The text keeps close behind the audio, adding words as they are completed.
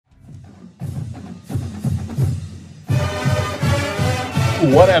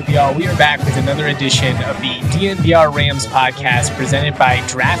What up, y'all? We are back with another edition of the DNVR Rams podcast presented by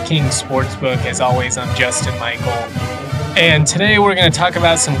DraftKings Sportsbook. As always, I'm Justin Michael. And today we're going to talk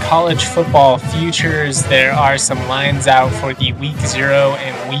about some college football futures. There are some lines out for the Week 0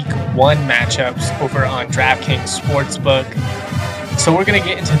 and Week 1 matchups over on DraftKings Sportsbook. So we're going to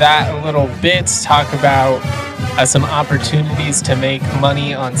get into that a little bit, talk about some opportunities to make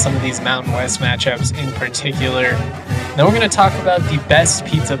money on some of these Mountain West matchups in particular. Then we're going to talk about the best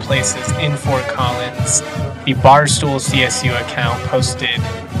pizza places in Fort Collins. The Barstool CSU account posted,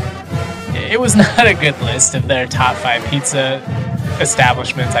 it was not a good list of their top 5 pizza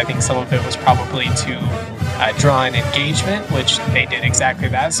establishments. I think some of it was probably to draw an engagement, which they did exactly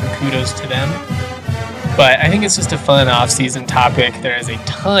that, so kudos to them. But I think it's just a fun off-season topic. There is a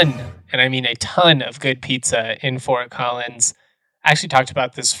ton, and I mean a ton, of good pizza in Fort Collins. I actually talked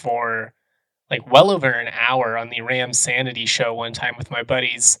about this for well over an hour on the Rams Sanity show one time with my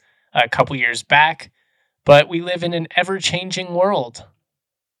buddies a couple years back. But we live in an ever-changing world.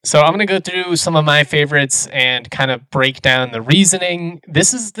 So I'm going to go through some of my favorites and kind of break down the reasoning.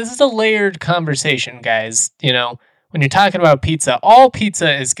 This is a layered conversation, guys. You know, when you're talking about pizza, all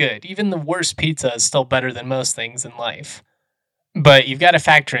pizza is good. Even the worst pizza is still better than most things in life. But you've got to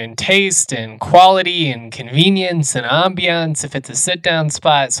factor in taste and quality and convenience and ambiance if it's a sit-down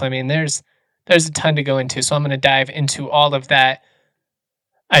spot. So, I mean, there's a ton to go into, so I'm going to dive into all of that.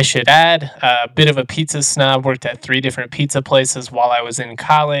 I should add, a bit of a pizza snob, worked at 3 different pizza places while I was in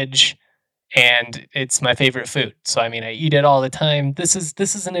college, and it's my favorite food. So, I mean, I eat it all the time. This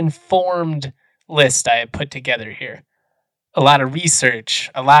is an informed list I have put together here. A lot of research,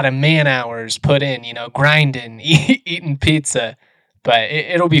 a lot of man hours put in, grinding, eating pizza, but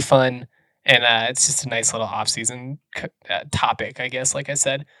it'll be fun, and it's just a nice little off-season topic, I guess, like I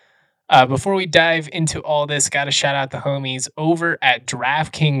said. Before we dive into all this, got to shout out the homies over at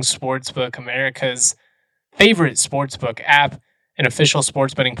DraftKings Sportsbook, America's favorite sportsbook app, an official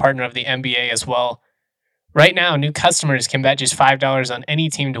sports betting partner of the NBA as well. Right now, new customers can bet just $5 on any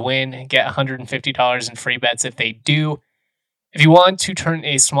team to win and get $150 in free bets if they do. If you want to turn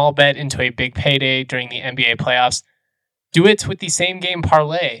a small bet into a big payday during the NBA playoffs, do it with the same game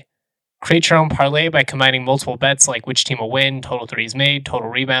parlay. Create your own parlay by combining multiple bets like which team will win, total threes made, total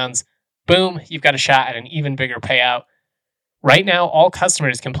rebounds. Boom, you've got a shot at an even bigger payout. Right now, all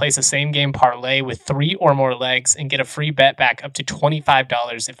customers can place a same-game parlay with 3 or more legs and get a free bet back up to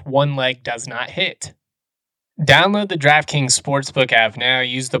 $25 if one leg does not hit. Download the DraftKings Sportsbook app now.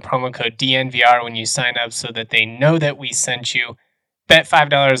 Use the promo code DNVR when you sign up so that they know that we sent you. Bet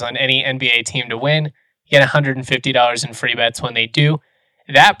 $5 on any NBA team to win. Get $150 in free bets when they do.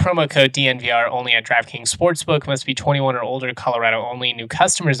 That promo code DNVR only at DraftKings Sportsbook. Must be 21 or older, Colorado only. New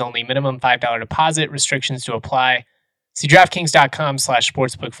customers only. Minimum $5 deposit. Restrictions to apply. See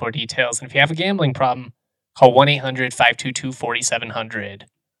DraftKings.com/sportsbook for details. And if you have a gambling problem, call 1-800-522-4700.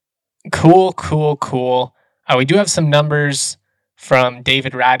 Cool. We do have some numbers from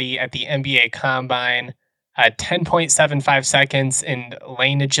David Roddy at the NBA Combine. 10.75 seconds in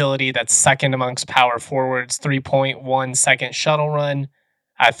lane agility. That's second amongst power forwards. 3.1 second shuttle run.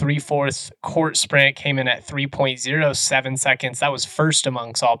 3/4 court sprint came in at 3.07 seconds. That was first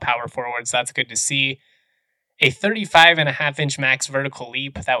amongst all power forwards. That's good to see. A 35.5-inch max vertical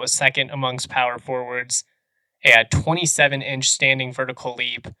leap. That was second amongst power forwards. A 27-inch standing vertical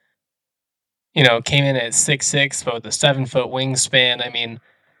leap. Came in at 6'6", but with a 7-foot wingspan. I mean,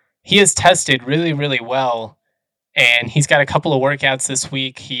 he has tested really, really well. And he's got a couple of workouts this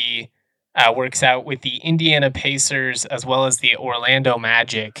week. He works out with the Indiana Pacers as well as the Orlando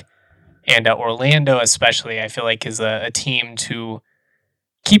Magic. And Orlando especially, I feel like, is a team to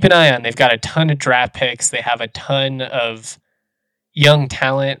keep an eye on. They've got a ton of draft picks. They have a ton of young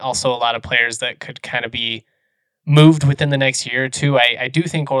talent. Also a lot of players that could kind of be moved within the next year or two. I do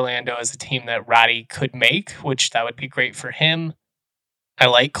think Orlando is a team that Roddy could make, which that would be great for him. I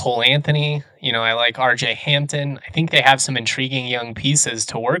like Cole Anthony. I like RJ Hampton. I think they have some intriguing young pieces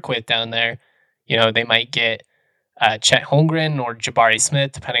to work with down there. They might get Chet Holmgren or Jabari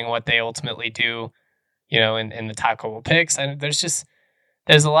Smith, depending on what they ultimately do, in the top couple picks. And there's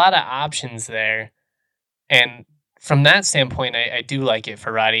a lot of options there. And from that standpoint, I do like it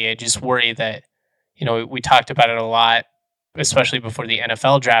for Roddy. I just worry that, we talked about it a lot, especially before the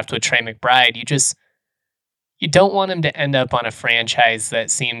NFL draft with Trey McBride. You don't want him to end up on a franchise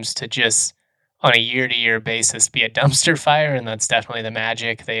that seems to just, on a year-to-year basis, be a dumpster fire, and that's definitely the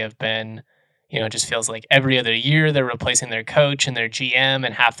Magic. They have been, it just feels like every other year they're replacing their coach and their GM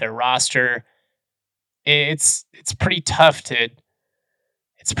and half their roster. It's pretty tough to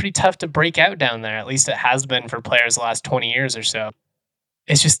break out down there. At least it has been for players the last 20 years or so.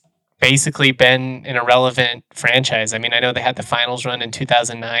 it's just basically been an irrelevant franchise. I mean, I know they had the finals run in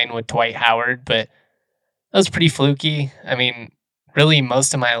 2009 with Dwight Howard, but that was pretty fluky. I mean, really,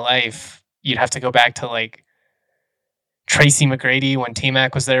 most of my life, you'd have to go back to like Tracy McGrady when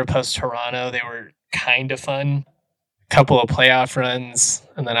T-Mac was there post Toronto. They were kind of fun. Couple of playoff runs,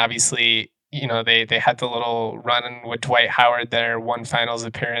 and then obviously, they had the little run with Dwight Howard there, one finals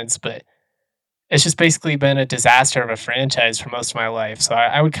appearance, but it's just basically been a disaster of a franchise for most of my life. So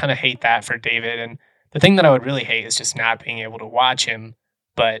I would kind of hate that for David. And the thing that I would really hate is just not being able to watch him.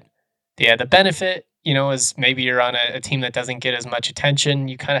 But yeah, the benefit, is maybe you're on a team that doesn't get as much attention.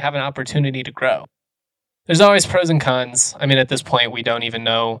 You kind of have an opportunity to grow. There's always pros and cons. I mean, at this point, we don't even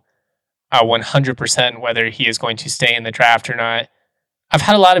know 100% whether he is going to stay in the draft or not. I've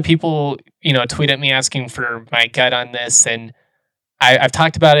had a lot of people, tweet at me asking for my gut on this, and I've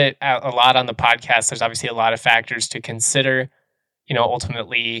talked about it a lot on the podcast. There's obviously a lot of factors to consider.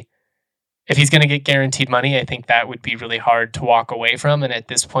 Ultimately, if he's going to get guaranteed money, I think that would be really hard to walk away from. And at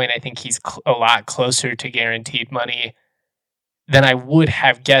this point, I think he's a lot closer to guaranteed money than I would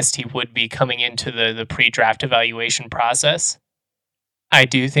have guessed he would be coming into the pre-draft evaluation process. I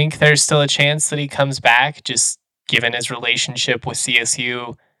do think there's still a chance that he comes back, just given his relationship with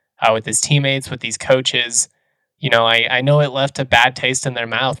CSU, with his teammates, with these coaches. I know it left a bad taste in their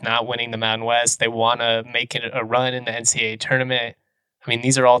mouth not winning the Mountain West. They want to make it a run in the NCAA tournament. I mean,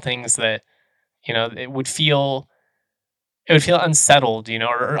 these are all things that, it would feel unsettled,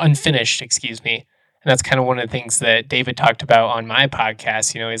 or unfinished, excuse me. And that's kind of one of the things that David talked about on my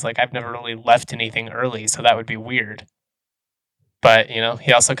podcast. He's like, I've never really left anything early, so that would be weird. But,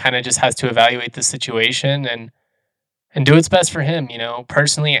 he also kind of just has to evaluate the situation and do what's best for him.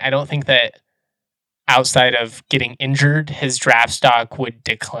 Personally, I don't think that outside of getting injured, his draft stock would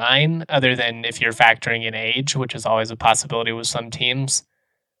decline, other than if you're factoring in age, which is always a possibility with some teams.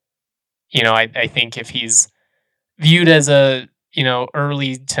 I think if he's viewed as a,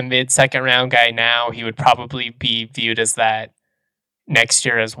 early to mid second round guy now, he would probably be viewed as that next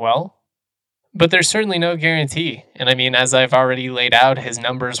year as well. But there's certainly no guarantee. And I mean, as I've already laid out, his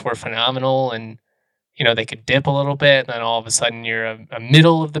numbers were phenomenal, and they could dip a little bit, and then all of a sudden you're a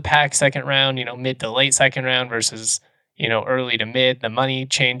middle of the pack second round, mid to late second round versus, early to mid. The money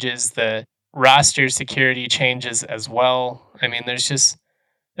changes, the roster security changes as well. I mean, there's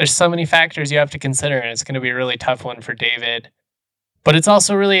so many factors you have to consider, and it's going to be a really tough one for David. But it's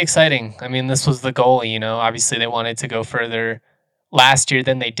also really exciting. I mean, this was the goal, obviously they wanted to go further last year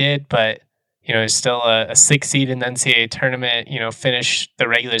than they did, but still a 6 seed in the NCAA tournament, finish the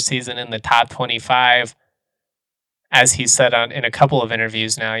regular season in the top 25. As he said in a couple of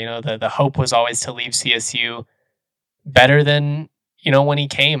interviews now, the hope was always to leave CSU better than, when he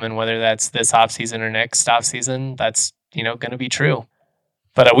came. And whether that's this offseason or next offseason, that's, going to be true.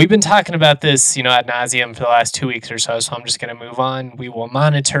 But we've been talking about this, ad nauseum for the last 2 weeks or so I'm just going to move on. We will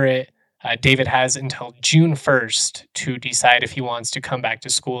monitor it. David has until June 1st to decide if he wants to come back to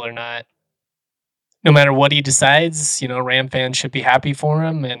school or not. No matter what he decides, Ram fans should be happy for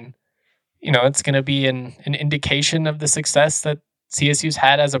him. And, it's going to be an indication of the success that CSU's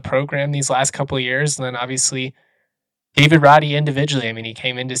had as a program these last couple of years. And then obviously David Roddy individually, I mean, he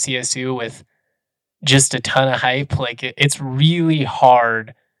came into CSU with just a ton of hype. Like it's really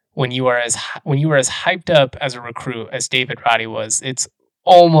hard when you are as hyped up as a recruit as David Roddy was. It's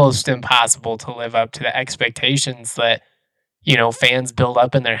almost impossible to live up to the expectations that, fans build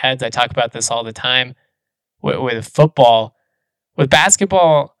up in their heads. I talk about this all the time with football. With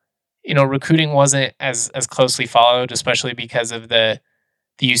basketball, recruiting wasn't as closely followed, especially because of the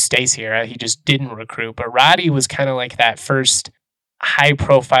U Stacy era. He just didn't recruit. But Roddy was kind of like that first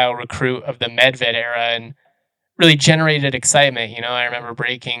high-profile recruit of the Medved era and really generated excitement. I remember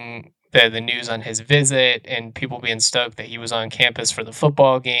breaking the news on his visit and people being stoked that he was on campus for the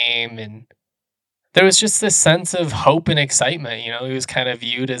football game. And there was just this sense of hope and excitement. He was kind of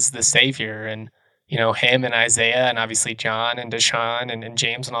viewed as the savior. And, him and Isaiah and obviously John and Deshaun and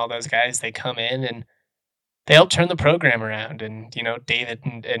James and all those guys, they come in and they help turn the program around. And, David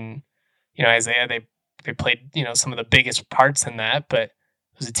and Isaiah, they played, some of the biggest parts in that, but it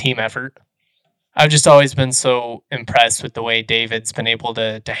was a team effort. I've just always been so impressed with the way David's been able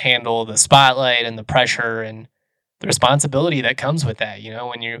to handle the spotlight and the pressure and the responsibility that comes with that.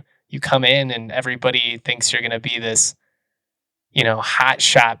 When you come in and everybody thinks you're going to be this, hot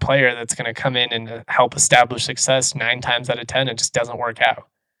shot player that's going to come in and help establish success 9 times out of 10, it just doesn't work out.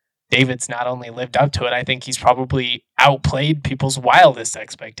 David's not only lived up to it, I think he's probably outplayed people's wildest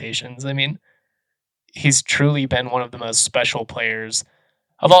expectations. I mean, he's truly been one of the most special players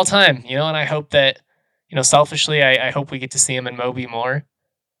of all time, and I hope that, selfishly, I hope we get to see him in Moby more.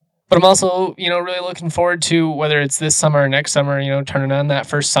 But I'm also, really looking forward to whether it's this summer or next summer, turning on that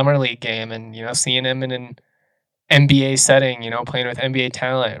first summer league game and, seeing him in an NBA setting, playing with NBA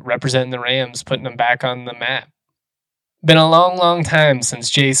talent, representing the Rams, putting them back on the map. Been a long, long time since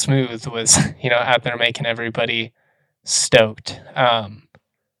Jay Smooth was, out there making everybody stoked. But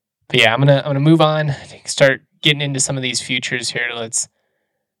yeah, I'm gonna move on, start getting into some of these futures here. Let's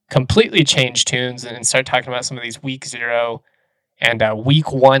completely change tunes and start talking about some of these week 0 and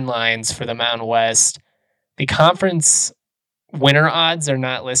week 1 lines for the Mountain West. The conference winner odds are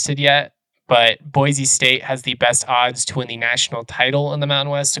not listed yet, but Boise State has the best odds to win the national title in the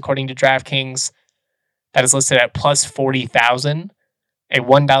Mountain West, according to DraftKings. That is listed at plus 40,000. A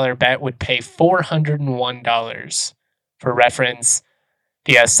 $1 bet would pay $401. For reference,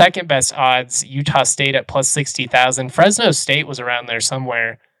 the second best odds, Utah State at plus 60,000. Fresno State was around there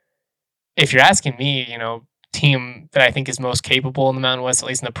somewhere. If you're asking me, team that I think is most capable in the Mountain West, at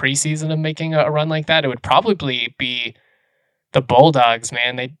least in the preseason, of making a run like that, it would probably be the Bulldogs,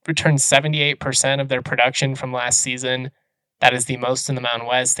 man. They returned 78% of their production from last season. That is the most in the Mountain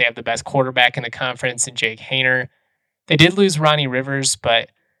West. They have the best quarterback in the conference in Jake Haener. They did lose Ronnie Rivers, but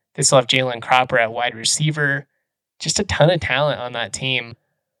they still have Jalen Cropper at wide receiver. Just a ton of talent on that team.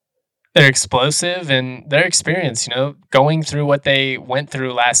 They're explosive and their experience, going through what they went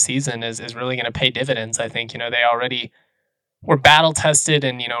through last season is really going to pay dividends. I think, they already were battle tested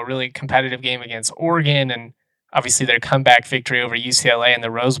and, really competitive game against Oregon. And obviously their comeback victory over UCLA in the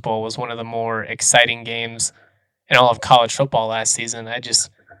Rose Bowl was one of the more exciting games in all of college football last season.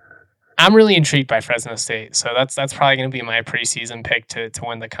 I'm really intrigued by Fresno State. So that's probably going to be my preseason pick to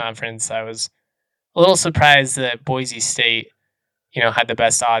win the conference. I was a little surprised that Boise State, had the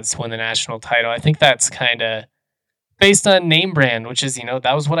best odds to win the national title. I think that's kind of based on name brand, which is,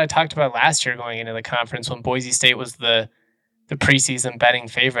 that was what I talked about last year going into the conference when Boise State was the preseason betting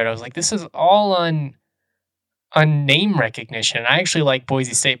favorite. I was like, this is all on name recognition. I actually like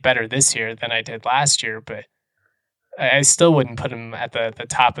Boise State better this year than I did last year, but I still wouldn't put them at the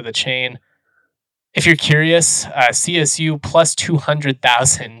top of the chain. If you're curious, CSU plus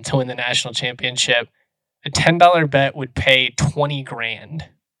 200,000 to win the national championship. A $10 bet would pay 20 grand.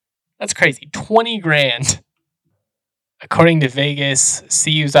 That's crazy. 20 grand. According to Vegas,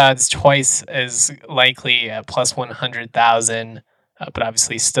 CU's odds twice as likely at plus 100,000, but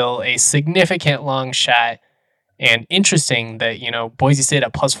obviously still a significant long shot. And interesting that, Boise State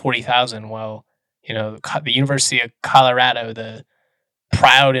at plus 40,000, while, the University of Colorado, the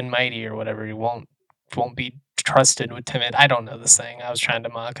proud and mighty or whatever, won't be trusted with timid. I don't know the saying. I was trying to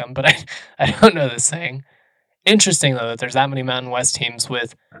mock him, but I don't know the saying. Interesting, though, that there's that many Mountain West teams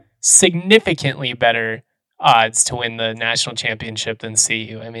with significantly better odds to win the national championship than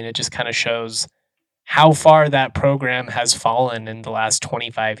CU. I mean, it just kind of shows how far that program has fallen in the last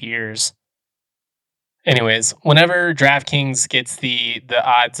 25 years. Anyways, whenever DraftKings gets the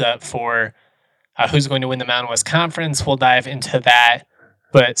odds up for who's going to win the Mountain West Conference, we'll dive into that.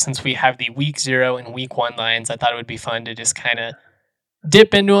 But since we have the week 0 and week 1 lines, I thought it would be fun to just kind of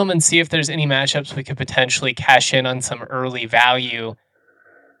dip into them and see if there's any matchups we could potentially cash in on some early value.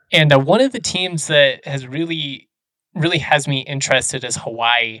 And one of the teams that has really has me interested is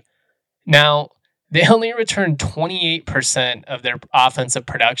Hawaii. Now, they only returned 28% of their offensive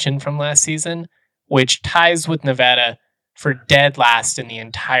production from last season, which ties with Nevada for dead last in the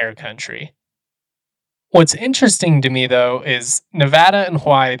entire country. What's interesting to me, though, is Nevada and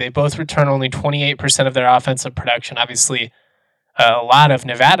Hawaii, they both return only 28% of their offensive production. Obviously, a lot of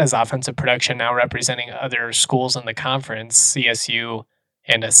Nevada's offensive production now representing other schools in the conference, CSU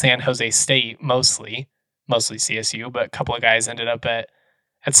and San Jose State, mostly CSU, but a couple of guys ended up at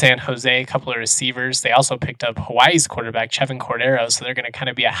San Jose, a couple of receivers. They also picked up Hawaii's quarterback, Chevin Cordero, so they're going to kind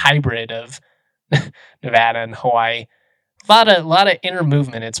of be a hybrid of Nevada and Hawaii. A lot of inner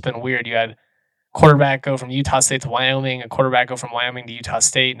movement. It's been weird. You had quarterback go from Utah State to Wyoming, a quarterback go from Wyoming to Utah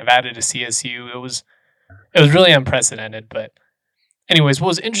State, Nevada to CSU. It was really unprecedented. But anyways, what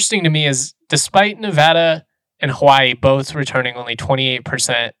was interesting to me is despite Nevada and Hawaii both returning only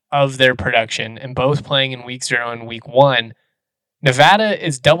 28% of their production and both playing in week 0 and week 1, Nevada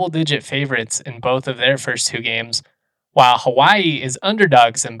is double-digit favorites in both of their first 2 games, while Hawaii is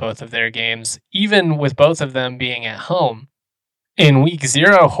underdogs in both of their games, even with both of them being at home. In week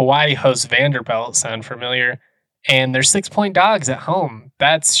 0, Hawaii hosts Vanderbilt, sound familiar? And they're 6-point dogs at home.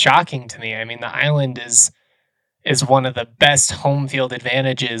 That's shocking to me. I mean, the island is one of the best home field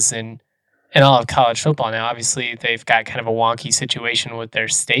advantages in all of college football. Now, obviously, they've got kind of a wonky situation with their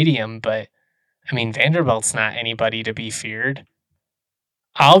stadium, but, I mean, Vanderbilt's not anybody to be feared.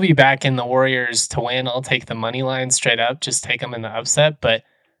 I'll be back in the Warriors to win. I'll take the money line straight up, just take them in the upset, but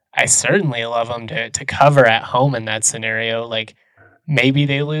I certainly love them to cover at home in that scenario. Like maybe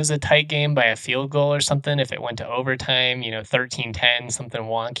they lose a tight game by a field goal or something if it went to overtime, 13-10, something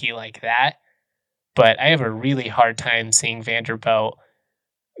wonky like that. But I have a really hard time seeing Vanderbilt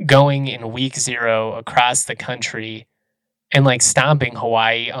going in week 0 across the country and like stomping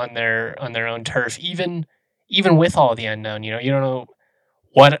Hawaii on their own turf, even with all the unknown. You don't know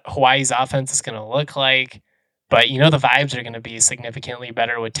what Hawaii's offense is going to look like, but the vibes are going to be significantly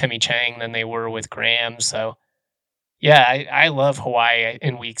better with Timmy Chang than they were with Graham. So yeah, I love Hawaii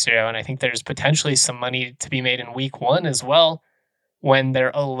in week 0, and I think there's potentially some money to be made in week 1 as well when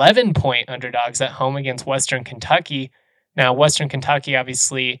they're 11-point underdogs at home against Western Kentucky. Now, Western Kentucky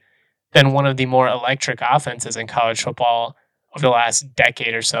obviously been one of the more electric offenses in college football over the last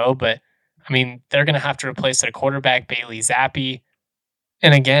decade or so, but I mean, they're going to have to replace their quarterback, Bailey Zappi.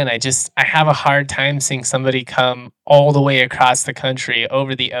 And again, I have a hard time seeing somebody come all the way across the country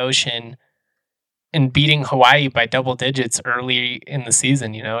over the ocean and beating Hawaii by double digits early in the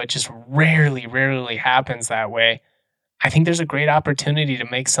season. It just rarely happens that way. I think there's a great opportunity to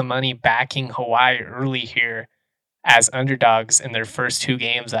make some money backing Hawaii early here as underdogs in their first 2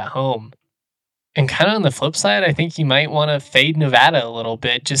 games at home. And kind of on the flip side, I think you might want to fade Nevada a little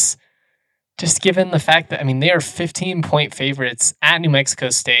bit, just given the fact that, I mean, they are 15-point favorites at New Mexico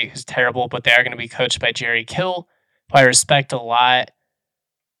State, who's terrible, but they are going to be coached by Jerry Kill, who I respect a lot.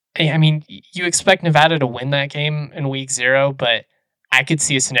 I mean, you expect Nevada to win that game in week 0, but I could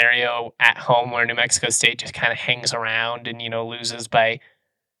see a scenario at home where New Mexico State just kind of hangs around and, loses by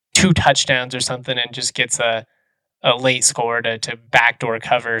 2 touchdowns or something and just gets a late score to backdoor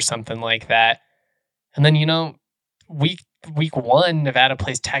cover or something like that. And then, week 1, Nevada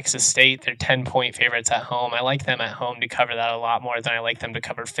plays Texas State. They're 10-point favorites at home. I like them at home to cover that a lot more than I like them to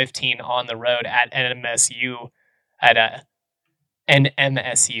cover 15 on the road at NMSU,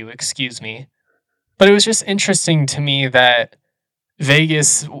 excuse me. But it was just interesting to me that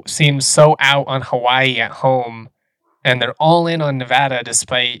Vegas seems so out on Hawaii at home, and they're all in on Nevada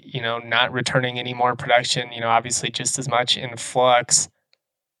despite, not returning any more production, obviously just as much in flux.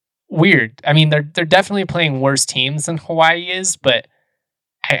 Weird. I mean, they're definitely playing worse teams than Hawaii is, but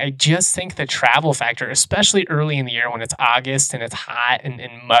I just think the travel factor, especially early in the year when it's August and it's hot and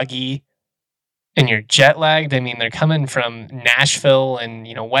muggy and you're jet lagged. I mean, they're coming from Nashville and,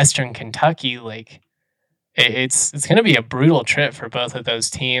 Western Kentucky. Like, it's going to be a brutal trip for both of those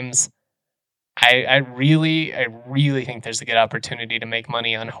teams. I really think there's a good opportunity to make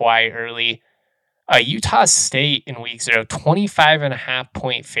money on Hawaii early. Utah State in week 0,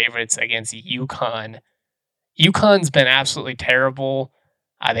 25.5-point favorites against UConn. UConn's been absolutely terrible.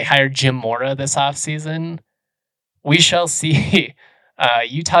 They hired Jim Mora this offseason. We shall see.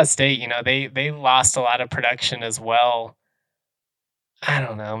 Utah State, they lost a lot of production as well. I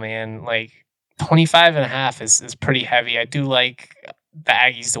don't know, man. Like 25.5 is pretty heavy. I do like the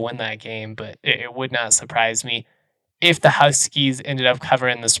Aggies to win that game, but it would not surprise me if the Huskies ended up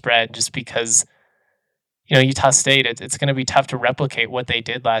covering the spread just because Utah State, it's going to be tough to replicate what they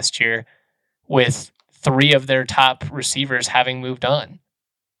did last year with 3 of their top receivers having moved on.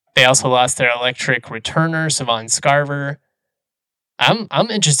 They also lost their electric returner, Savon Scarver. I'm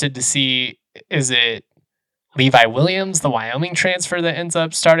interested to see, is it Levi Williams, the Wyoming transfer, that ends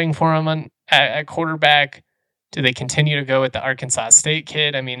up starting for them at quarterback? Do they continue to go with the Arkansas State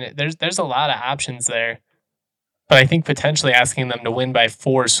kid? I mean, there's a lot of options there. But I think potentially asking them to win by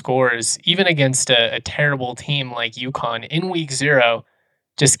 4 scores, even against a terrible team like UConn in week 0,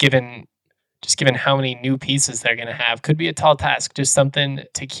 just given how many new pieces they're going to have, could be a tall task. Just something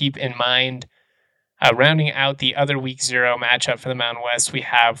to keep in mind. Rounding out the other week 0 matchup for the Mountain West, we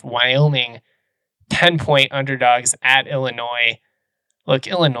have Wyoming, 10-point underdogs at Illinois. Look,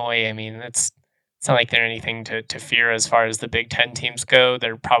 Illinois, I mean, it's not like they're anything to fear as far as the Big Ten teams go.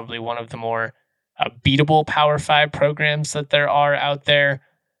 They're probably one of the more beatable Power 5 programs that there are out there.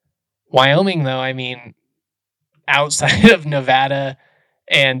 Wyoming, though, I mean, outside of Nevada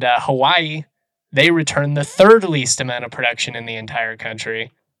and Hawaii, they return the 3rd least amount of production in the entire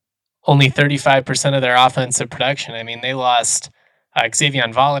country. Only 35% of their offensive production. I mean, they lost Xavier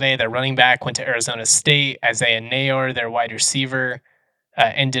Valladay, their running back, went to Arizona State. Isaiah Nayor, their wide receiver,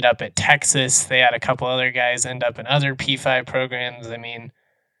 ended up at Texas. They had a couple other guys end up in other P5 programs. I mean,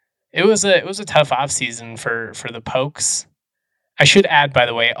 it was a tough offseason for the Pokes. I should add, by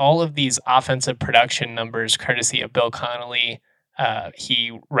the way, all of these offensive production numbers courtesy of Bill Connolly.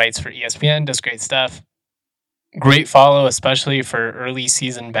 He writes for ESPN, does great stuff. Great follow, especially for early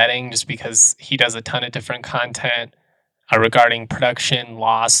season betting, just because he does a ton of different content regarding production,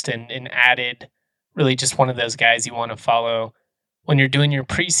 lost, and added. Really just one of those guys you want to follow when you're doing your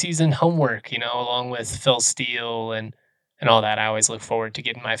preseason homework, along with Phil Steele and all that. I always look forward to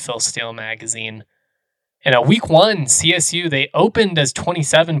getting my Phil Steele magazine. And week one, CSU, they opened as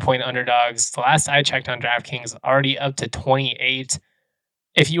 27-point underdogs. The last I checked on DraftKings, already up to 28.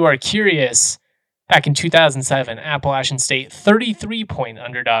 If you are curious, back in 2007, Appalachian State, 33-point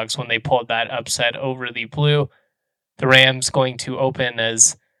underdogs when they pulled that upset over the Blue. The Rams going to open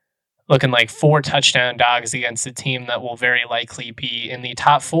as looking like 4 touchdown dogs against a team that will very likely be in the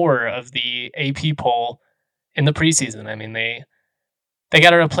top 4 of the AP poll in the preseason. I mean, they got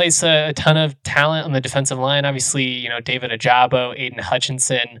to replace a ton of talent on the defensive line. Obviously, David Ajabo, Aiden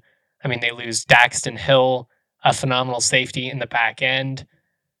Hutchinson. I mean, they lose Daxton Hill, a phenomenal safety in the back end.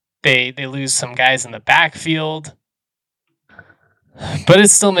 They lose some guys in the backfield. But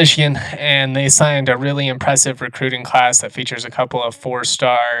it's still Michigan, and they signed a really impressive recruiting class that features a couple of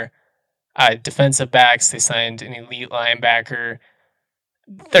 4-star defensive backs. They signed an elite linebacker.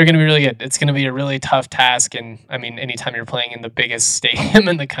 They're going to be really good. It's going to be a really tough task. And I mean, anytime you're playing in the biggest stadium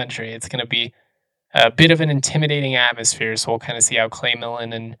in the country, it's going to be a bit of an intimidating atmosphere. So we'll kind of see how Clay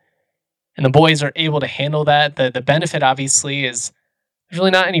Millen and the boys are able to handle that. The benefit, obviously, is there's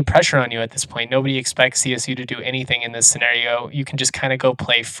really not any pressure on you at this point. Nobody expects CSU to do anything in this scenario. You can just kind of go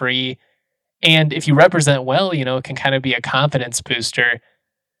play free. And if you represent well, it can kind of be a confidence booster.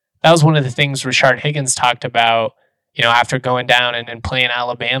 That was one of the things Rashard Higgins talked about, after going down and playing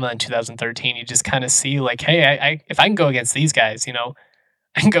Alabama in 2013. You just kind of see like, hey, if I can go against these guys,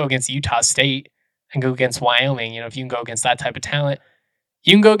 I can go against Utah State and go against Wyoming. If you can go against that type of talent,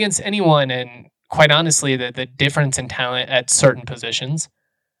 you can go against anyone. And quite honestly, the difference in talent at certain positions,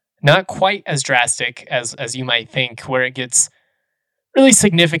 not quite as drastic as you might think. Where it gets really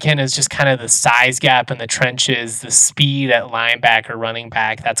significant is just kind of the size gap in the trenches, the speed at linebacker, running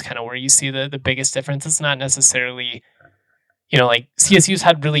back. That's kind of where you see the biggest difference. It's not necessarily, like CSU's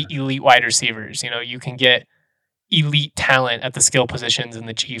had really elite wide receivers. You can get elite talent at the skill positions in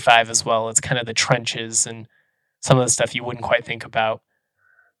the G5 as well. It's kind of the trenches and some of the stuff you wouldn't quite think about.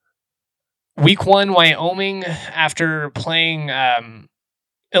 Week 1, Wyoming, after playing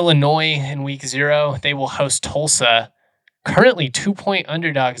Illinois in week 0, they will host Tulsa. Currently 2-point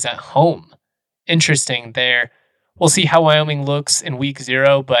underdogs at home. Interesting there. We'll see how Wyoming looks in week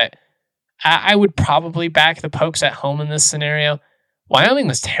 0, but I would probably back the Pokes at home in this scenario. Wyoming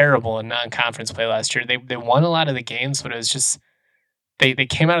was terrible in non-conference play last year. They won a lot of the games, but it was just they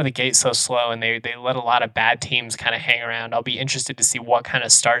came out of the gate so slow, and they let a lot of bad teams kind of hang around. I'll be interested to see what kind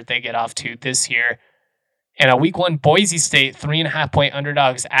of start they get off to this year. And a week 1, Boise State, 3.5-point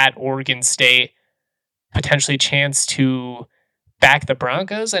underdogs at Oregon State. Potentially chance to back the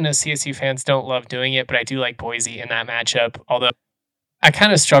Broncos. I know CSU fans don't love doing it, but I do like Boise in that matchup. Although I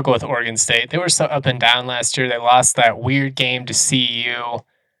kind of struggle with Oregon State. They were so up and down last year. They lost that weird game to CU,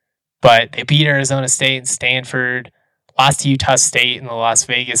 but they beat Arizona State and Stanford, lost to Utah State in the Las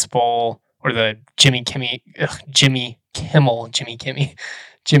Vegas Bowl, or the Jimmy Kimmel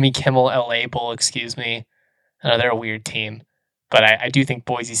LA Bowl, excuse me. They're a weird team. But I do think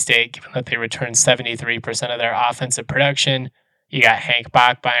Boise State, given that they returned 73% of their offensive production, you got Hank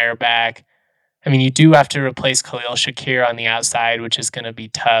Bachmeier back. I mean, you do have to replace Khalil Shakir on the outside, which is going to be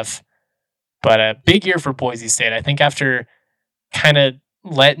tough. But a big year for Boise State. I think after kind of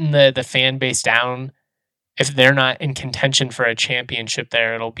letting the fan base down, if they're not in contention for a championship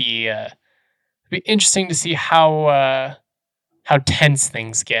there, it'll be interesting to see how tense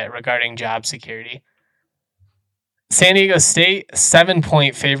things get regarding job security. San Diego State,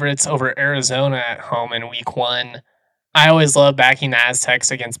 7-point favorites over Arizona at home in week 1. I always love backing the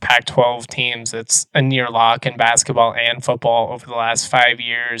Aztecs against Pac-12 teams. It's a near lock in basketball and football over the last 5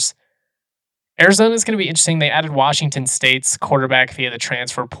 years. Arizona is going to be interesting. They added Washington State's quarterback via the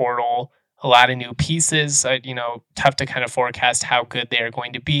transfer portal. A lot of new pieces. Tough to kind of forecast how good they are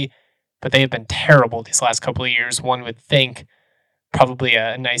going to be, but they have been terrible these last couple of years. One would think probably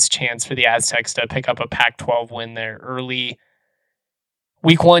a nice chance for the Aztecs to pick up a Pac-12 win there early.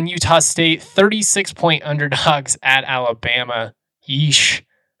 Week 1, Utah State, 36-point underdogs at Alabama. Yeesh.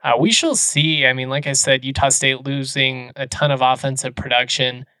 We shall see. I mean, like I said, Utah State losing a ton of offensive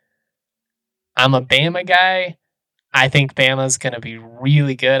production. I'm a Bama guy. I think Bama's going to be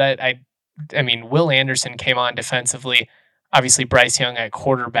really good. I mean, Will Anderson came on defensively. Obviously, Bryce Young at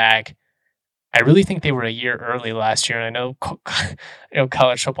quarterback. I really think they were a year early last year, and I know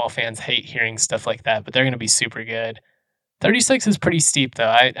college football fans hate hearing stuff like that, but they're going to be super good. 36 is pretty steep, though.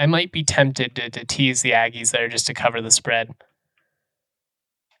 I might be tempted to tease the Aggies there just to cover the spread.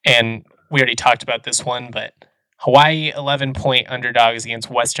 And we already talked about this one, but Hawaii 11-point underdogs against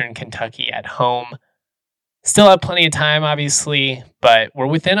Western Kentucky at home. Still have plenty of time, obviously, but we're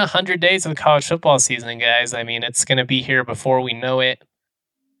within 100 days of the college football season, guys. I mean, it's going to be here before we know it.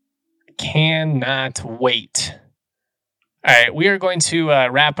 Cannot wait. All right, we are going to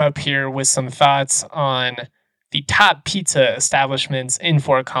wrap up here with some thoughts on the top pizza establishments in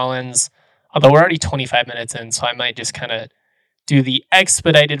Fort Collins. Although we're already 25 minutes in, so I might just kind of do the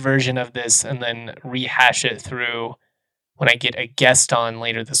expedited version of this and then rehash it through when I get a guest on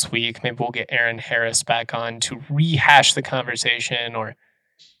later this week. Maybe we'll get Aaron Harris back on to rehash the conversation, or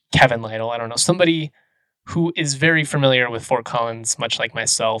Kevin Lytle. I don't know. Somebody who is very familiar with Fort Collins, much like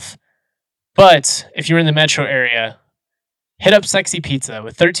myself. But if you're in the metro area, hit up Sexy Pizza.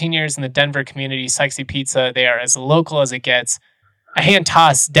 With 13 years in the Denver community, Sexy Pizza, they are as local as it gets. A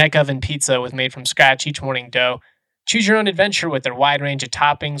hand-tossed deck oven pizza with made from scratch each morning dough. Choose your own adventure with their wide range of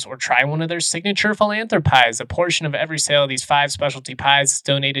toppings, or try one of their signature philanthropies. A portion of every sale of these 5 specialty pies is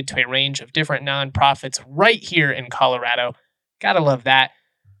donated to a range of different nonprofits right here in Colorado. Gotta love that.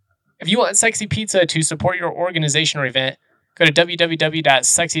 If you want Sexy Pizza to support your organization or event, go to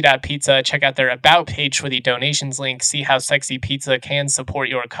www.sexy.pizza, check out their About page for the donations link, see how Sexy Pizza can support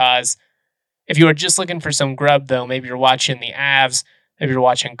your cause. If you are just looking for some grub, though, maybe you're watching the Avs, maybe you're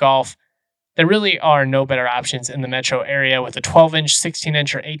watching golf, there really are no better options in the metro area. With a 12-inch,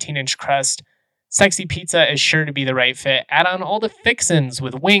 16-inch, or 18-inch crust, Sexy Pizza is sure to be the right fit. Add on all the fixins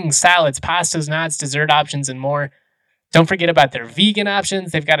with wings, salads, pastas, knots, dessert options, and more. Don't forget about their vegan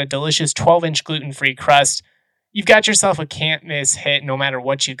options. They've got a delicious 12-inch gluten-free crust. You've got yourself a can't-miss hit no matter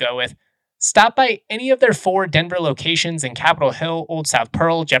what you go with. Stop by any of their 4 Denver locations in Capitol Hill, Old South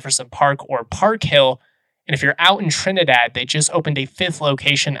Pearl, Jefferson Park, or Park Hill. And if you're out in Trinidad, they just opened a 5th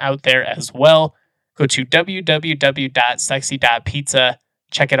location out there as well. Go to www.sexy.pizza.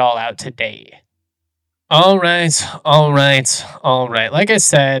 Check it all out today. All right. Like I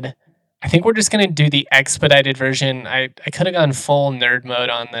said, I think we're just going to do the expedited version. I could have gone full nerd mode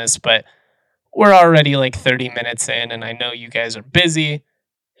on this, but we're already like 30 minutes in, and I know you guys are busy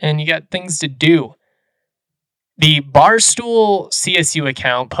and you got things to do. The Barstool CSU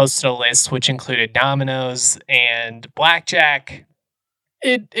account posted a list which included Domino's and Blackjack.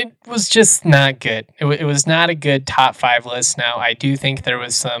 It was just not good. It was not a good top 5 list. Now, I do think there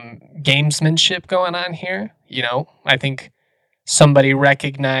was some gamesmanship going on here. You know, I think somebody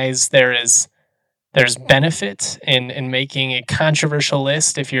recognized there's benefit in making a controversial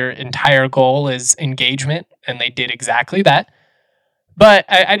list if your entire goal is engagement, and they did exactly that. But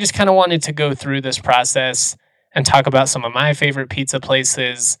I just kind of wanted to go through this process and talk about some of my favorite pizza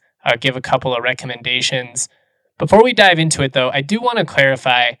places, give a couple of recommendations. Before we dive into it, though, I do want to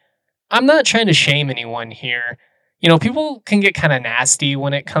clarify, I'm not trying to shame anyone here. You know, people can get kind of nasty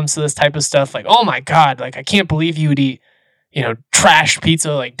when it comes to this type of stuff. Like, oh my God, like, I can't believe you would eat, you know, trash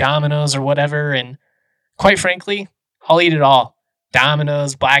pizza like Domino's or whatever. And quite frankly, I'll eat it all.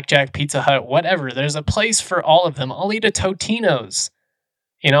 Domino's, Blackjack, Pizza Hut, whatever. There's a place for all of them. I'll eat a Totino's.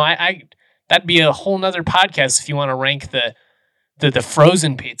 You know, I that'd be a whole nother podcast if you want to rank the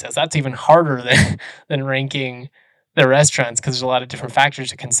frozen pizzas. That's even harder than ranking the restaurants, because there's a lot of different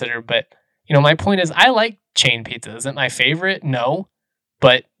factors to consider. But, you know, my point is, I like chain pizza. Is it my favorite? No.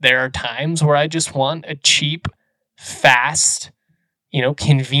 But there are times where I just want a cheap, fast, you know,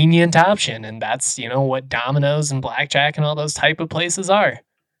 convenient option. And that's, you know, what Domino's and Blackjack and all those type of places are.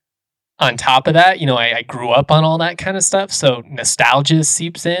 On top of that, you know, I grew up on all that kind of stuff, so nostalgia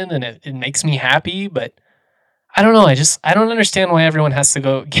seeps in and it makes me happy. But I don't know, I don't understand why everyone has to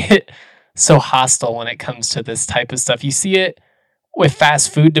go get so hostile when it comes to this type of stuff. You see it with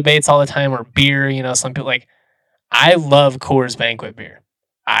fast food debates all the time, or beer. You know, some people, like, I love Coors Banquet beer.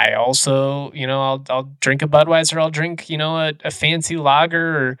 I also, you know, I'll drink a Budweiser, I'll drink, you know, a fancy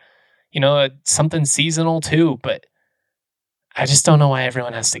lager, or, you know, something seasonal too. But I just don't know why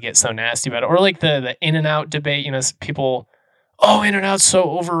everyone has to get so nasty about it. Or like the In-N-Out debate, you know, people, oh, In-N-Out's so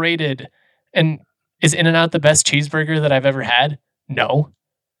overrated. And is In-N-Out the best cheeseburger that I've ever had? No.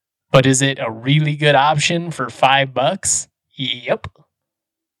 But is it a really good option for $5? Yep.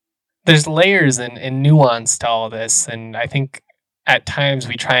 There's layers and nuance to all this, and I think at times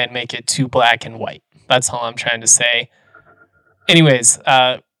we try and make it too black and white. That's all I'm trying to say. Anyways,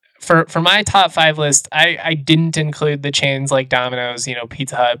 For my top 5 list, I didn't include the chains like Domino's, you know,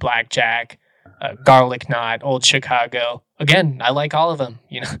 Pizza Hut, Blackjack, Garlic Knot, Old Chicago. Again, I like all of them.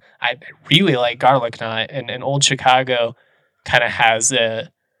 You know, I really like Garlic Knot, and Old Chicago kind of has a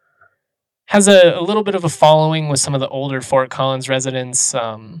little bit of a following with some of the older Fort Collins residents.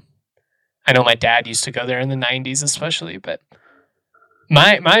 I know my dad used to go there in the 90s especially, but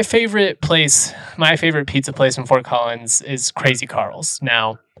my favorite pizza place in Fort Collins is Crazy Carl's.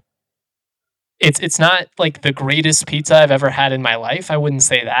 Now, It's not like the greatest pizza I've ever had in my life. I wouldn't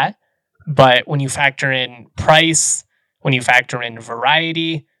say that. But when you factor in price, when you factor in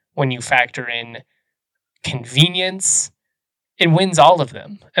variety, when you factor in convenience, it wins all of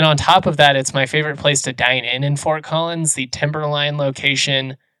them. And on top of that, it's my favorite place to dine in Fort Collins. The Timberline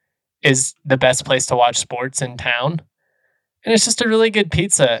location is the best place to watch sports in town. And it's just a really good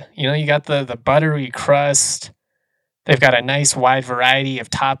pizza. You know, you got the buttery crust. They've got a nice wide variety of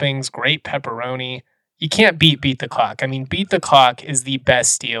toppings, great pepperoni. You can't beat the clock. I mean, Beat the Clock is the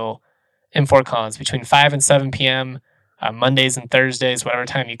best deal in Fort Collins between 5 and 7 p.m., Mondays and Thursdays, whatever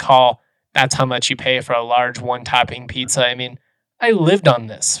time you call. That's how much you pay for a large one-topping pizza. I mean, I lived on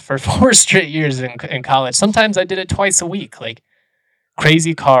this for 4 straight years in college. Sometimes I did it twice a week. Like,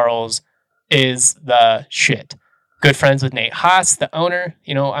 Crazy Carl's is the shit. Good friends with Nate Haas, the owner.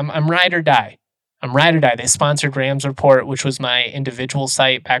 You know, I'm ride or die. I'm ride or die. They sponsored Rams Report, which was my individual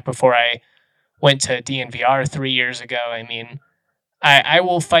site back before I went to DNVR 3 years ago. I mean, I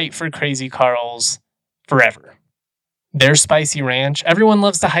will fight for Crazy Carl's forever. Their spicy ranch. Everyone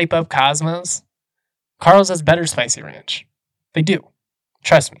loves to hype up Cosmos. Carl's has better spicy ranch. They do.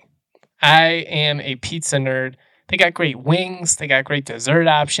 Trust me. I am a pizza nerd. They got great wings. They got great dessert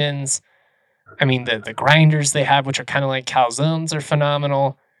options. I mean, the grinders they have, which are kind of like calzones, are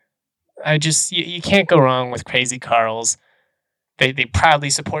phenomenal. You can't go wrong with Crazy Carl's. They proudly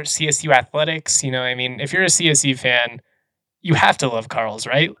support CSU athletics. You know, I mean, if you're a CSU fan, you have to love Carl's,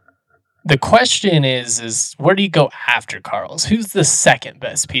 right? The question is where do you go after Carl's? Who's the second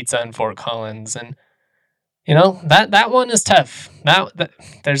best pizza in Fort Collins? And, you know, that one is tough.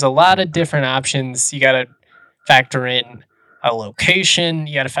 There's a lot of different options. You got to factor in a location.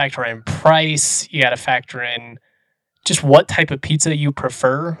 You got to factor in price. You got to factor in just what type of pizza you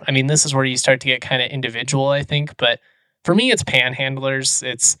prefer. I mean, this is where you start to get kind of individual, I think. But for me, it's Panhandlers.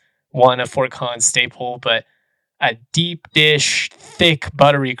 It's a Fort Collins staple, but a deep dish, thick,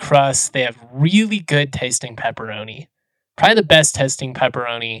 buttery crust. They have really good tasting pepperoni. Probably the best tasting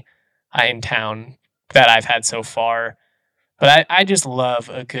pepperoni in town that I've had so far. But I just love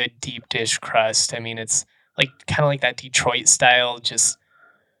a good deep dish crust. I mean, it's like kind of like that Detroit style, just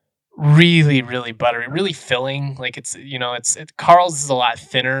really, really buttery, really filling. Like it's Carl's is a lot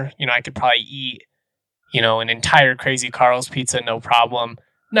thinner. You know, I could probably eat, an entire Crazy Carl's pizza, no problem.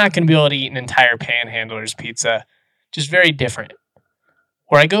 Not going to be able to eat an entire Panhandler's pizza. Just very different.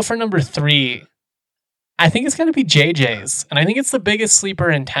 Where I go for number 3, I think it's going to be JJ's. And I think it's the biggest sleeper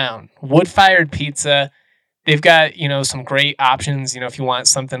in town. Wood-fired pizza. They've got, some great options, if you want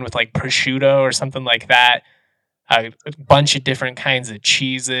something with like prosciutto or something like that. A bunch of different kinds of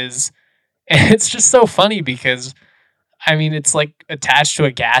cheeses. And it's just so funny because, I mean, it's like attached to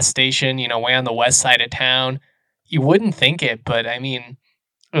a gas station, way on the west side of town. You wouldn't think it, but I mean,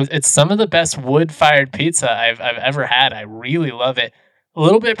 it's some of the best wood-fired pizza I've ever had. I really love it. A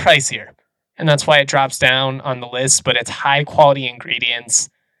little bit pricier, and that's why it drops down on the list, but it's high-quality ingredients,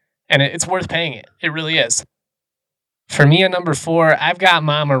 and it's worth paying it. It really is. For me, at number 4, I've got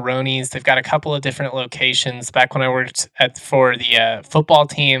Mamaronis. They've got a couple of different locations. Back when I worked for the football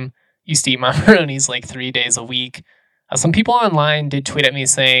team, used to eat Mamaronis like 3 days a week. Some people online did tweet at me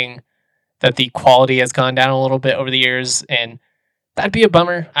saying that the quality has gone down a little bit over the years, and that'd be a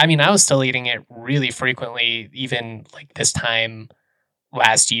bummer. I mean, I was still eating it really frequently, even like this time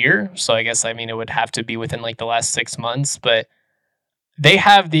last year. So I guess, it would have to be within like the last 6 months, but they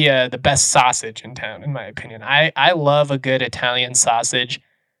have the best sausage in town, in my opinion. I love a good Italian sausage.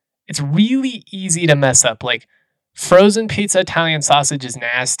 It's really easy to mess up. Like frozen pizza Italian sausage is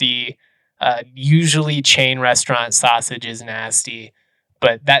nasty. Usually chain restaurant sausage is nasty,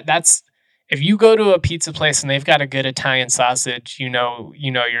 but that's if you go to a pizza place and they've got a good Italian sausage, you know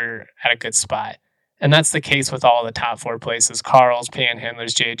you're at a good spot. And that's the case with all the top 4 places: Carl's,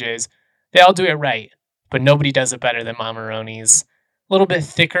 Panhandlers, JJ's. They all do it right, but nobody does it better than Mamaronis. A little bit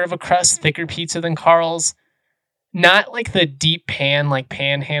thicker of a crust, thicker pizza than Carl's. Not like the deep pan like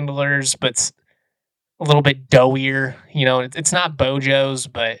Panhandlers, but a little bit doughier. It's not Bojo's,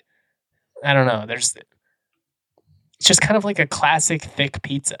 but I don't know. It's just kind of like a classic thick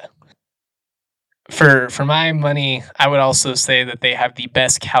pizza. For my money, I would also say that they have the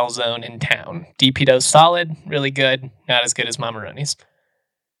best calzone in town. DiPito's solid, really good, not as good as Mamaronis.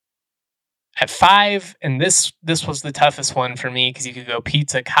 At 5, and this was the toughest one for me because you could go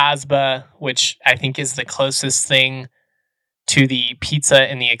Pizza Casbah, which I think is the closest thing to the pizza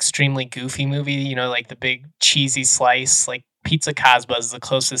in the Extremely Goofy movie, like the big cheesy slice. Like Pizza Casbah is the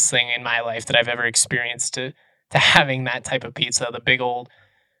closest thing in my life that I've ever experienced to having that type of pizza, the big old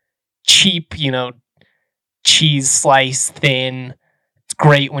cheap, cheese slice, thin. It's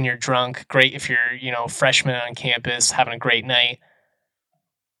great when you're drunk, great if you're, freshman on campus having a great night.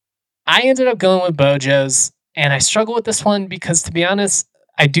 I ended up going with Bojo's, and I struggle with this one because, to be honest,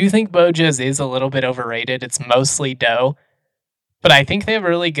 I do think Bojo's is a little bit overrated. It's mostly dough, but I think they have a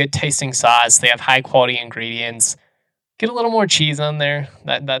really good tasting sauce. They have high quality ingredients. Get a little more cheese on there.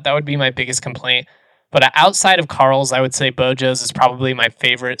 That would be my biggest complaint. But outside of Carl's, I would say Bojo's is probably my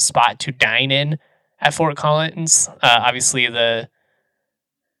favorite spot to dine in at Fort Collins. Obviously, the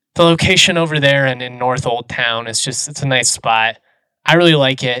location over there and in North Old Town it's a nice spot. I really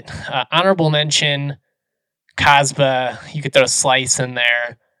like it. Honorable mention, Casbah. You could throw a slice in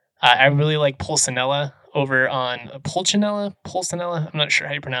there. I really like Pulcinella over on Pulcinella. I'm not sure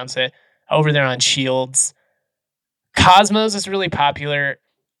how you pronounce it. Over there on Shields. Cosmos is really popular.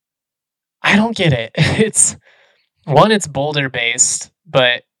 I don't get it. It's Boulder based,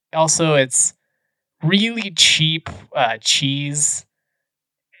 but also it's really cheap cheese,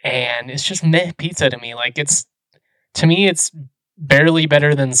 and it's just meh pizza to me. Like it's barely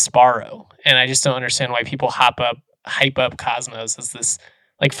better than Sparrow, and I just don't understand why people hype up Cosmos as this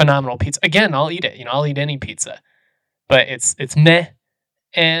like phenomenal pizza. Again, I'll eat it. I'll eat any pizza, but it's meh,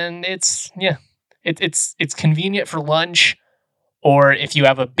 and it's convenient for lunch. Or if you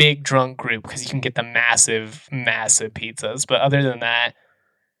have a big drunk group, because you can get the massive, massive pizzas. But other than that,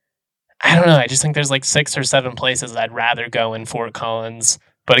 I don't know. I just think there's like 6 or 7 places I'd rather go in Fort Collins.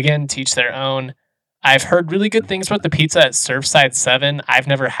 But again, teach their own. I've heard really good things about the pizza at Surfside 7. I've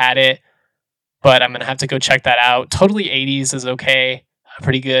never had it, but I'm going to have to go check that out. Totally 80s is okay.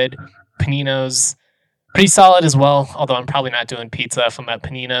 Pretty good. Panino's pretty solid as well, although I'm probably not doing pizza if I'm at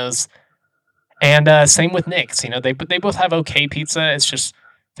Panino's. And same with Nick's. They both have okay pizza. It's just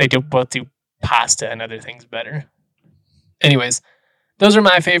they both do pasta and other things better. Anyways, those are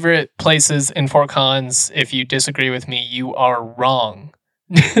my favorite places in Fort Collins. If you disagree with me, you are wrong.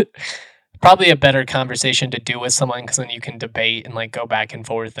 Probably a better conversation to do with someone, because then you can debate and like go back and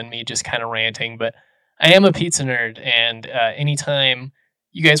forth than me just kind of ranting. But I am a pizza nerd, and anytime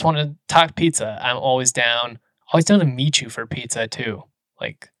you guys want to talk pizza, I'm always down. Always down to meet you for pizza too.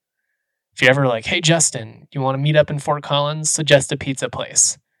 Like, if you're ever like, hey, Justin, you want to meet up in Fort Collins? Suggest a pizza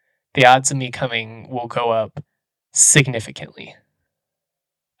place. The odds of me coming will go up significantly.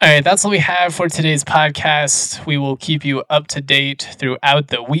 All right, that's what we have for today's podcast. We will keep you up to date throughout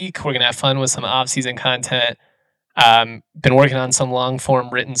the week. We're going to have fun with some off-season content. Been working on some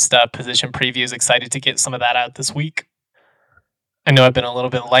long-form written stuff, position previews. Excited to get some of that out this week. I know I've been a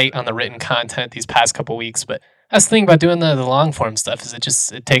little bit light on the written content these past couple weeks, but that's the thing about doing the long form stuff is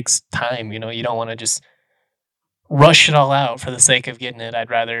it takes time. You don't want to just rush it all out for the sake of getting it.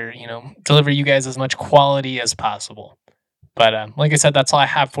 I'd rather, deliver you guys as much quality as possible. But like I said, that's all I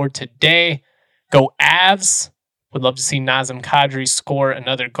have for today. Go Avs. Would love to see Nazem Kadri score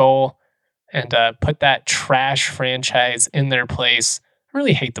another goal and put that trash franchise in their place. I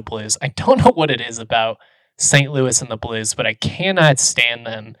really hate the Blues. I don't know what it is about St. Louis and the Blues, but I cannot stand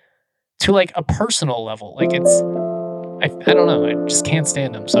them to like a personal level. Like I don't know. I just can't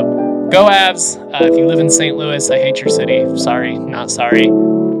stand them. So go Avs. If you live in St. Louis, I hate your city. Sorry, not sorry.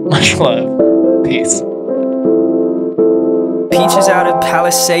 Much love. Peace. Peaches out of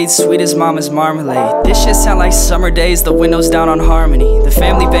Palisades, sweet as mama's marmalade. This shit sound like summer days, the windows down on Harmony. The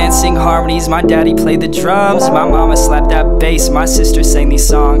family band sing harmonies, my daddy played the drums. My mama slapped that bass, my sister sang these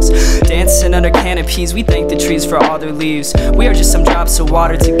songs. Dancing under canopies, we thank the trees for all their leaves. We are just some drops of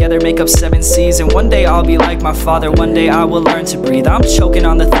water, together make up 7 seas. And one day I'll be like my father, one day I will learn to breathe. I'm choking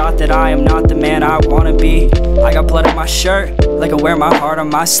on the thought that I am not the man I wanna be. I got blood on my shirt, like I wear my heart on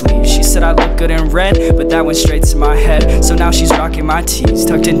my sleeve. She said I look good in red, but that went straight to my head. So now she's rocking my tees,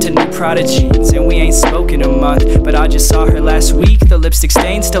 tucked into new Prada jeans. And we ain't spoken a month, but I just saw her last week. The lipstick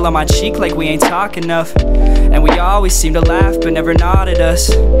stain still on my cheek, like we ain't talk enough. And we always seem to laugh, but never nod at us.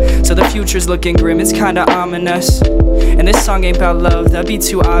 So the future's looking grim, it's kinda ominous. And this song ain't about love, that'd be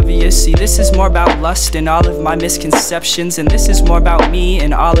too obvious. See, this is more about lust and all of my misconceptions. And this is more about me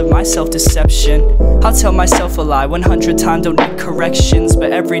and all of my self-deception. I'll tell myself a lie 100 times, don't need corrections.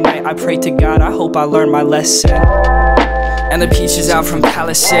 But every night I pray to God, I hope I learn my lesson. And the peaches out from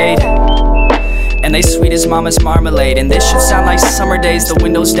Palisade, and they sweet as mama's marmalade. And this should sound like summer days, the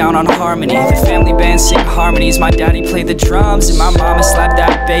windows down on Harmony. The family band sing harmonies, my daddy played the drums. And my mama slapped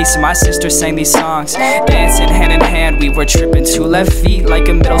that bass, and my sister sang these songs. Dancing hand in hand, we were tripping 2 left feet, like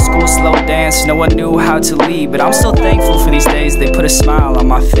a middle school slow dance. No one knew how to lead, but I'm still thankful for these days. They put a smile on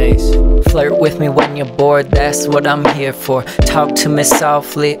my face. Flirt with me when you're bored, that's what I'm here for. Talk to me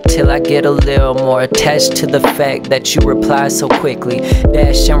softly till I get a little more attached to the fact that you reply so quickly.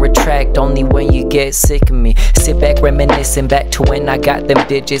 Dash and retract only when you get sick of me. Sit back reminiscing back to when I got them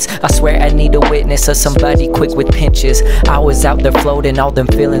digits. I swear I need a witness or somebody quick with pinches. I was out there floating, all them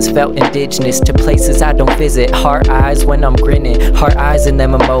feelings felt indigenous to places I don't visit. Heart eyes when I'm grinning, heart eyes in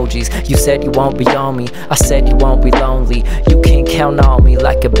them emojis. You said you won't be on me, I said you won't be lonely. You can count on me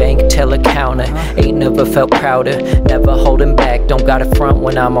like a bank teller counter. Ain't never felt prouder, never holding back. Don't gotta front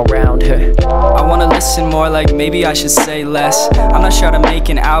when I'm around her. I wanna listen more, like maybe I should say less. I'm not sure how to make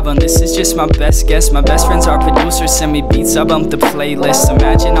an album, this is just my best guess. My best friends are producers, send me beats, I bump the playlist.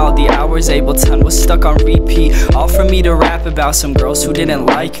 Imagine all the hours Ableton was stuck on repeat, all for me to rap about some girls who didn't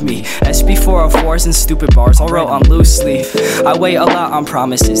like me. SB404s and stupid bars all wrote on loose leaf. I wait a lot on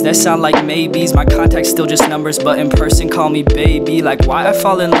promises that sound like maybes. My contacts still just numbers, but in person call me baby. Like why I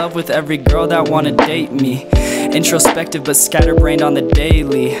fall in love with every girl that wanna date me. Introspective but scatterbrained on the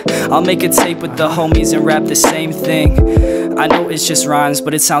daily. I'll make a tape with the homies and rap the same thing. I know it's just rhymes,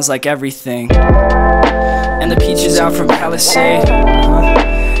 but it sounds like everything. And the peaches out from Palisade,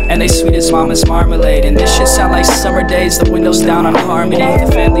 and they sweet as mama's marmalade. And this shit sound like summer days, the windows down on Harmony.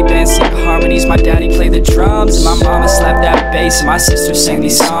 The family band sing harmonies, my daddy play the drums, and my mama slap that bass, and my sister sang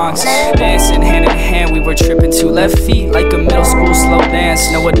these songs. Dancing hand in hand, we were tripping to left feet like a middle school slow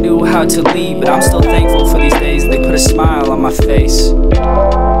dance. No one knew how to lead, but I'm still thankful for these days. They put a smile on my face.